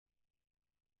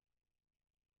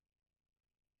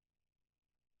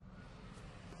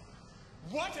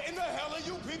What in the hell are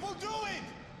you people doing?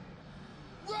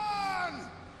 Run!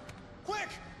 Quick,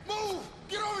 move!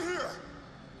 Get over here!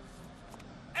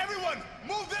 Everyone,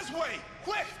 move this way!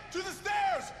 Quick, to the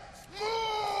stairs!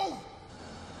 Move!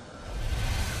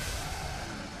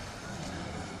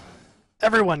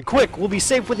 Everyone, quick! We'll be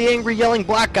safe with the angry, yelling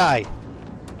black guy!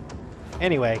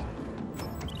 Anyway,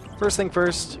 first thing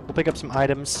first, we'll pick up some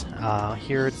items.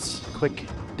 Here it's a quick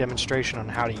demonstration on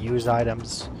how to use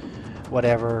items,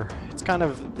 whatever. It's kind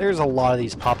of, there's a lot of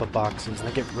these pop-up boxes, and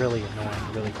they get really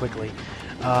annoying really quickly.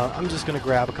 I'm just going to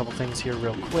grab a couple things here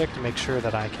real quick to make sure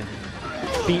that I can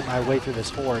beat my way through this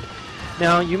horde.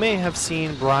 Now, you may have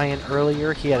seen Brian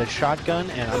earlier. He had a shotgun,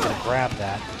 and I'm going to grab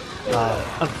that.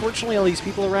 Unfortunately, all these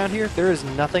people around here, there is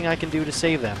nothing I can do to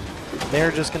save them.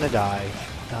 They're just going to die.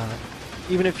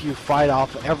 Even if you fight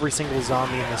off every single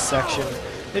zombie in this section,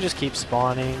 they just keep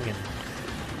spawning, and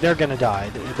they're going to die.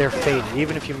 They're fated.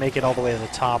 Even if you make it all the way to the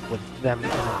top with them in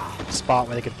a spot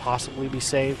where they could possibly be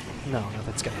saved, no,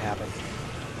 nothing's going to happen.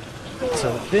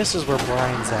 So this is where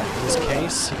Brian's at in this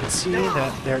case. You can see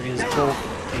that there is both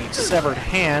a severed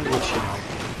hand, which, you know,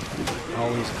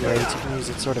 always great. You can use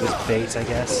it sort of as bait, I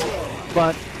guess.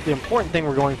 But the important thing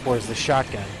we're going for is the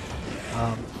shotgun.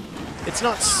 It's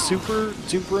not super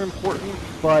duper important,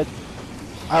 but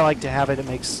I like to have it. It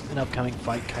makes an upcoming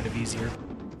fight kind of easier.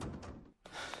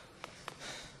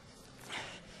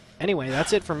 Anyway,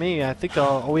 that's it for me. I think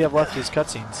all we have left is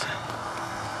cutscenes.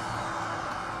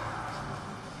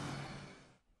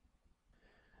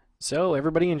 So,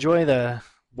 everybody enjoy the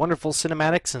wonderful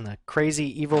cinematics and the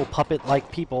crazy, evil,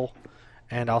 puppet-like people,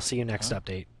 and I'll see you next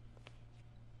update.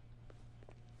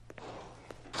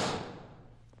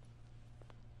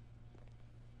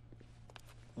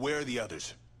 Where are the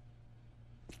others?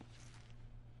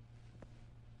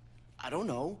 I don't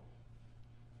know.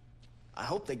 I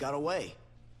hope they got away.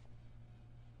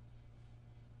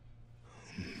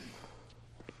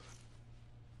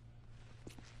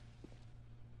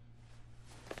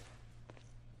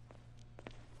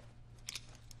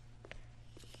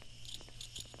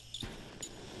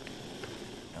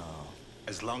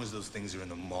 As long as those things are in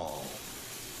the mall,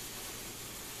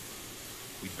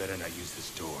 we'd better not use this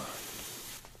door.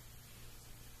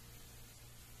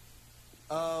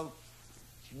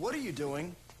 What are you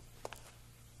doing?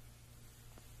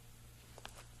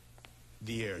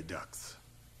 The air ducts.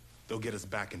 They'll get us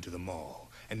back into the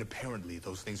mall, and apparently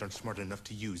those things aren't smart enough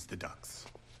to use the ducts.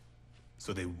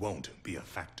 So they won't be a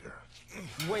factor.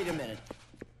 Wait a minute.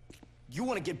 You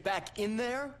want to get back in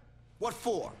there? What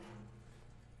for?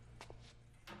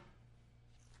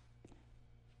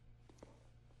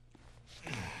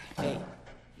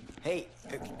 Hey.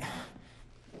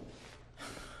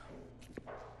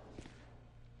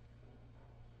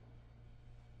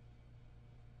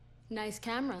 Nice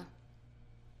camera.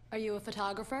 Are you a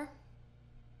photographer?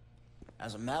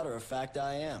 As a matter of fact,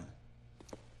 I am.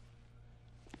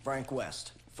 Frank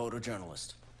West,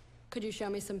 photojournalist. Could you show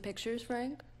me some pictures,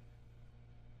 Frank?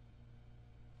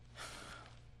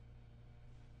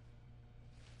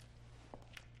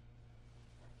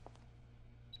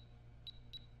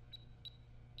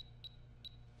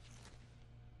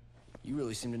 You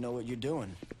really seem to know what you're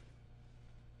doing.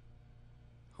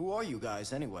 Who are you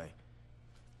guys, anyway?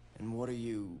 And what are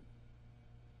you...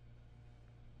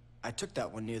 I took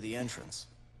that one near the entrance.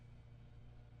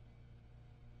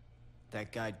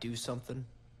 That guy do something?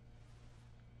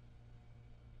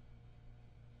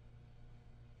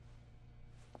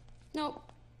 Nope.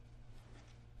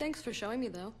 Thanks for showing me,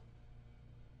 though.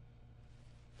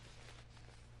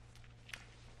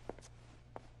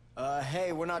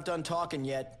 Hey, we're not done talking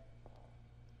yet.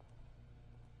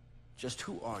 Just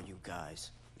who are you guys?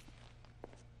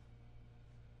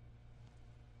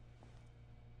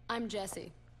 I'm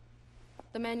Jesse.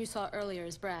 The man you saw earlier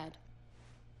is Brad.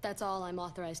 That's all I'm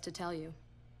authorized to tell you.